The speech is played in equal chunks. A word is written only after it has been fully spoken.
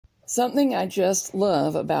Something I just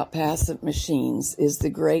love about Passap machines is the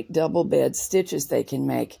great double bed stitches they can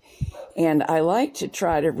make, and I like to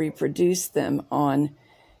try to reproduce them on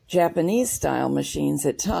Japanese-style machines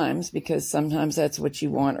at times because sometimes that's what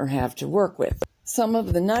you want or have to work with. Some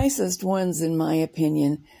of the nicest ones, in my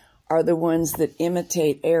opinion, are the ones that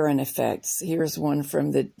imitate Aran effects. Here's one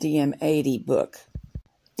from the DM80 book.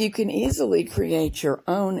 You can easily create your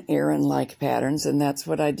own Aran-like patterns, and that's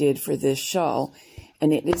what I did for this shawl,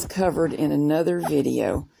 and it is covered in another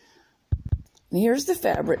video. And here's the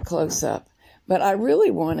fabric close-up, but I really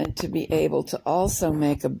wanted to be able to also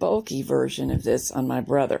make a bulky version of this on my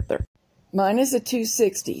brother. Mine is a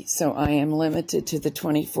 260, so I am limited to the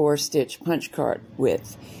 24-stitch punch card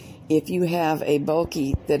width. If you have a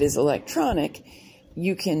bulky that is electronic,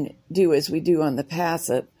 you can do as we do on the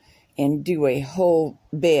Passap and do a whole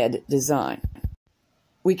bed design.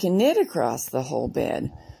 We can knit across the whole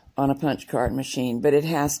bed on a punch card machine, but it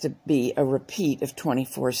has to be a repeat of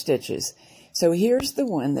 24 stitches. So here's the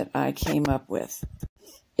one that I came up with.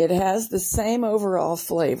 It has the same overall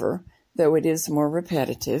flavor, though it is more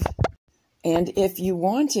repetitive. And if you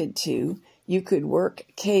wanted to, you could work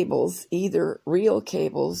cables, either real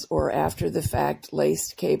cables or after-the-fact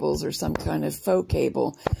laced cables or some kind of faux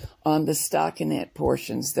cable on the stockinette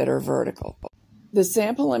portions that are vertical. The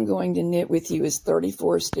sample I'm going to knit with you is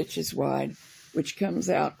 34 stitches wide, which comes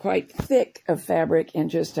out quite thick of fabric and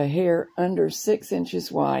just a hair under 6 inches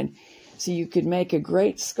wide. So you could make a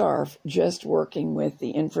great scarf just working with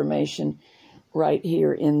the information right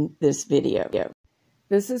here in this video.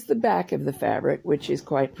 This is the back of the fabric, which is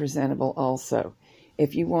quite presentable also.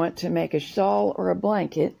 If you want to make a shawl or a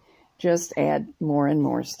blanket, just add more and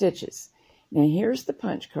more stitches. Now here's the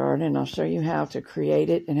punch card, and I'll show you how to create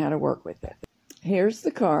it and how to work with it. Here's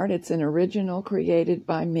the card. It's an original created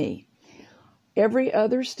by me. Every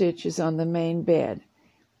other stitch is on the main bed.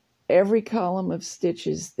 Every column of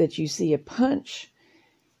stitches that you see a punch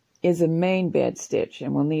is a main bed stitch,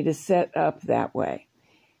 and we'll need to set up that way.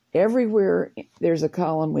 Everywhere there's a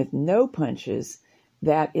column with no punches,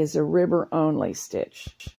 that is a ribber only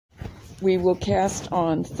stitch. We will cast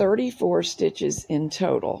on 34 stitches in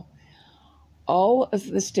total. All of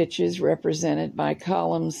the stitches represented by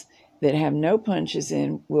columns that have no punches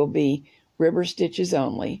in will be ribber stitches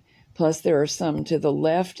only, plus there are some to the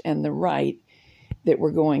left and the right that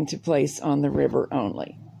we're going to place on the ribber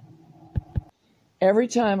only. Every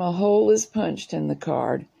time a hole is punched in the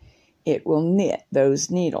card, it will knit those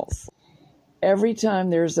needles. Every time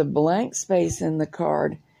there's a blank space in the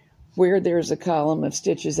card where there's a column of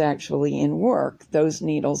stitches actually in work, those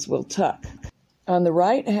needles will tuck. On the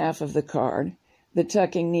right half of the card, the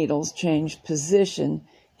tucking needles change position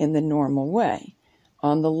in the normal way.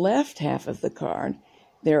 On the left half of the card,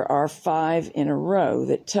 there are 5 in a row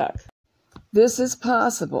that tuck. This is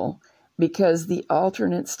possible because the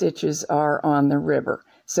alternate stitches are on the ribber.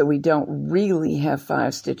 So we don't really have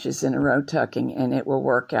 5 stitches in a row tucking, and it will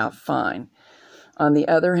work out fine. On the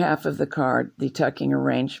other half of the card, the tucking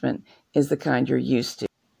arrangement is the kind you're used to.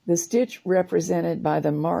 The stitch represented by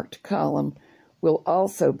the marked column will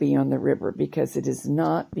also be on the ribber because it is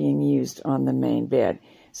not being used on the main bed.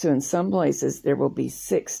 So in some places, there will be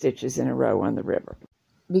 6 stitches in a row on the ribber.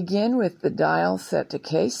 Begin with the dial set to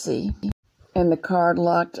KC and the card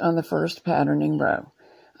locked on the first patterning row.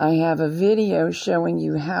 I have a video showing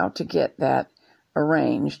you how to get that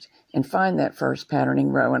arranged and find that first patterning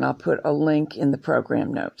row, and I'll put a link in the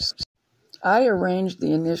program notes. I arranged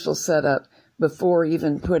the initial setup before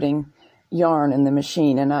even putting yarn in the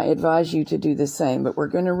machine, and I advise you to do the same, but we're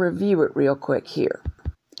going to review it real quick here.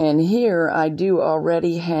 And here I do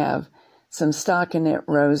already have some stockinette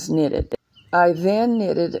rows knitted. I then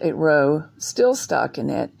knitted a row, still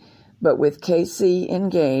stockinette, but with KC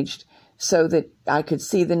engaged, so that I could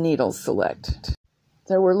see the needles select.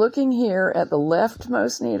 So we're looking here at the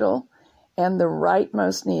leftmost needle and the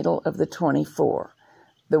rightmost needle of the 24.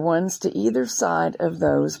 The ones to either side of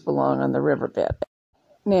those belong on the riverbed.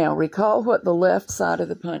 Now recall what the left side of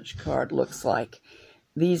the punch card looks like.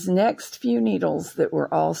 These next few needles that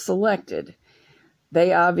were all selected,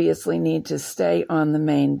 they obviously need to stay on the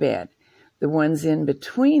main bed. The ones in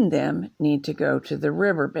between them need to go to the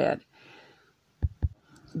riverbed.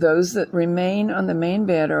 Those that remain on the main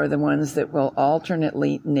bed are the ones that will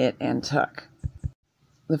alternately knit and tuck.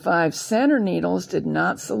 The 5 center needles did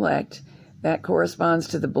not select. That corresponds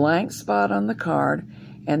to the blank spot on the card,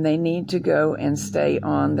 and they need to go and stay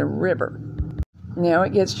on the ribber. Now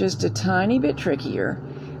it gets just a tiny bit trickier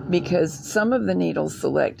because some of the needles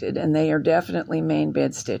selected, and they are definitely main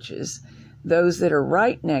bed stitches. Those that are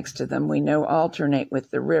right next to them we know alternate with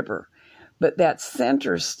the ribber. But that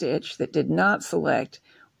center stitch that did not select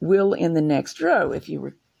will in the next row, if you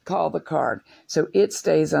recall the card, so it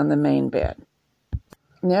stays on the main bed.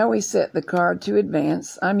 Now we set the card to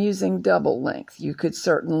advance. I'm using double length. You could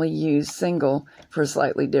certainly use single for a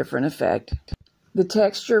slightly different effect. The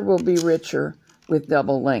texture will be richer with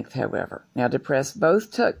double length, however. Now to press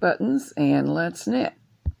both tuck buttons, and let's knit.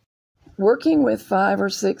 Working with 5 or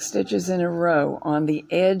 6 stitches in a row on the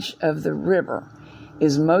edge of the ribber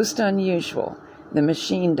is most unusual. The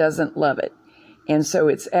machine doesn't love it, and so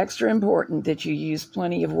it's extra important that you use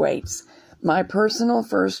plenty of weights. My personal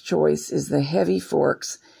first choice is the heavy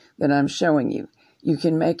forks that I'm showing you. You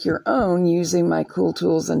can make your own using my Cool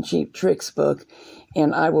Tools and Cheap Tricks book,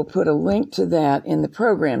 and I will put a link to that in the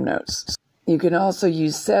program notes. You can also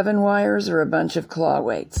use 7 wires or a bunch of claw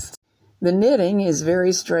weights. The knitting is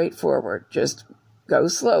very straightforward. Just go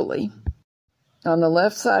slowly. On the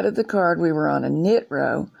left side of the card, we were on a knit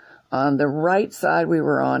row. On the right side, we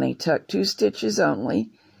were on a tuck 2 stitches only.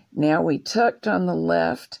 Now we tucked on the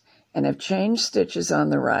left and have changed stitches on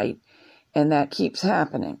the right, and that keeps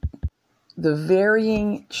happening. The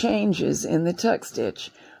varying changes in the tuck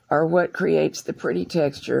stitch are what creates the pretty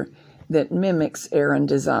texture that mimics Aran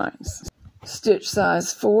designs. Stitch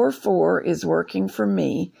size 4/4 is working for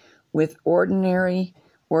me with ordinary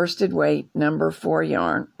worsted weight number 4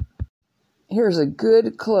 yarn. Here's a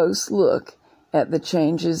good close look at the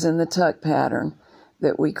changes in the tuck pattern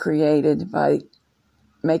that we created by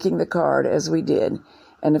making the card as we did.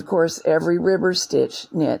 And of course, every ribber stitch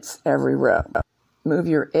knits every row. Move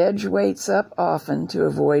your edge weights up often to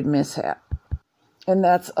avoid mishap. And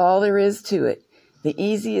that's all there is to it. The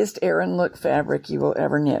easiest Aran look fabric you will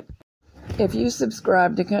ever knit. If you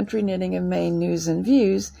subscribe to Country Knitting of Maine News and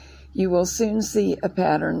Views, you will soon see a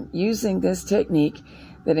pattern using this technique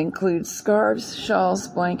that includes scarves, shawls,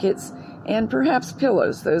 blankets, and perhaps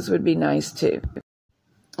pillows. Those would be nice too.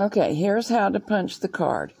 Okay, here's how to punch the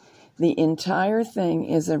card. The entire thing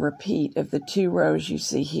is a repeat of the 2 rows you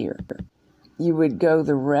see here. You would go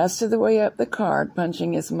the rest of the way up the card,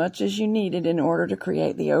 punching as much as you needed in order to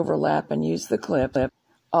create the overlap and use the clip,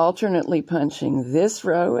 alternately punching this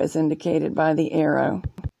row as indicated by the arrow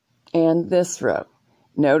and this row.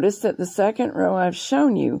 Notice that the second row I've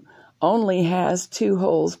shown you only has 2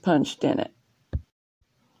 holes punched in it.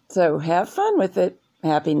 So have fun with it.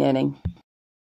 Happy knitting.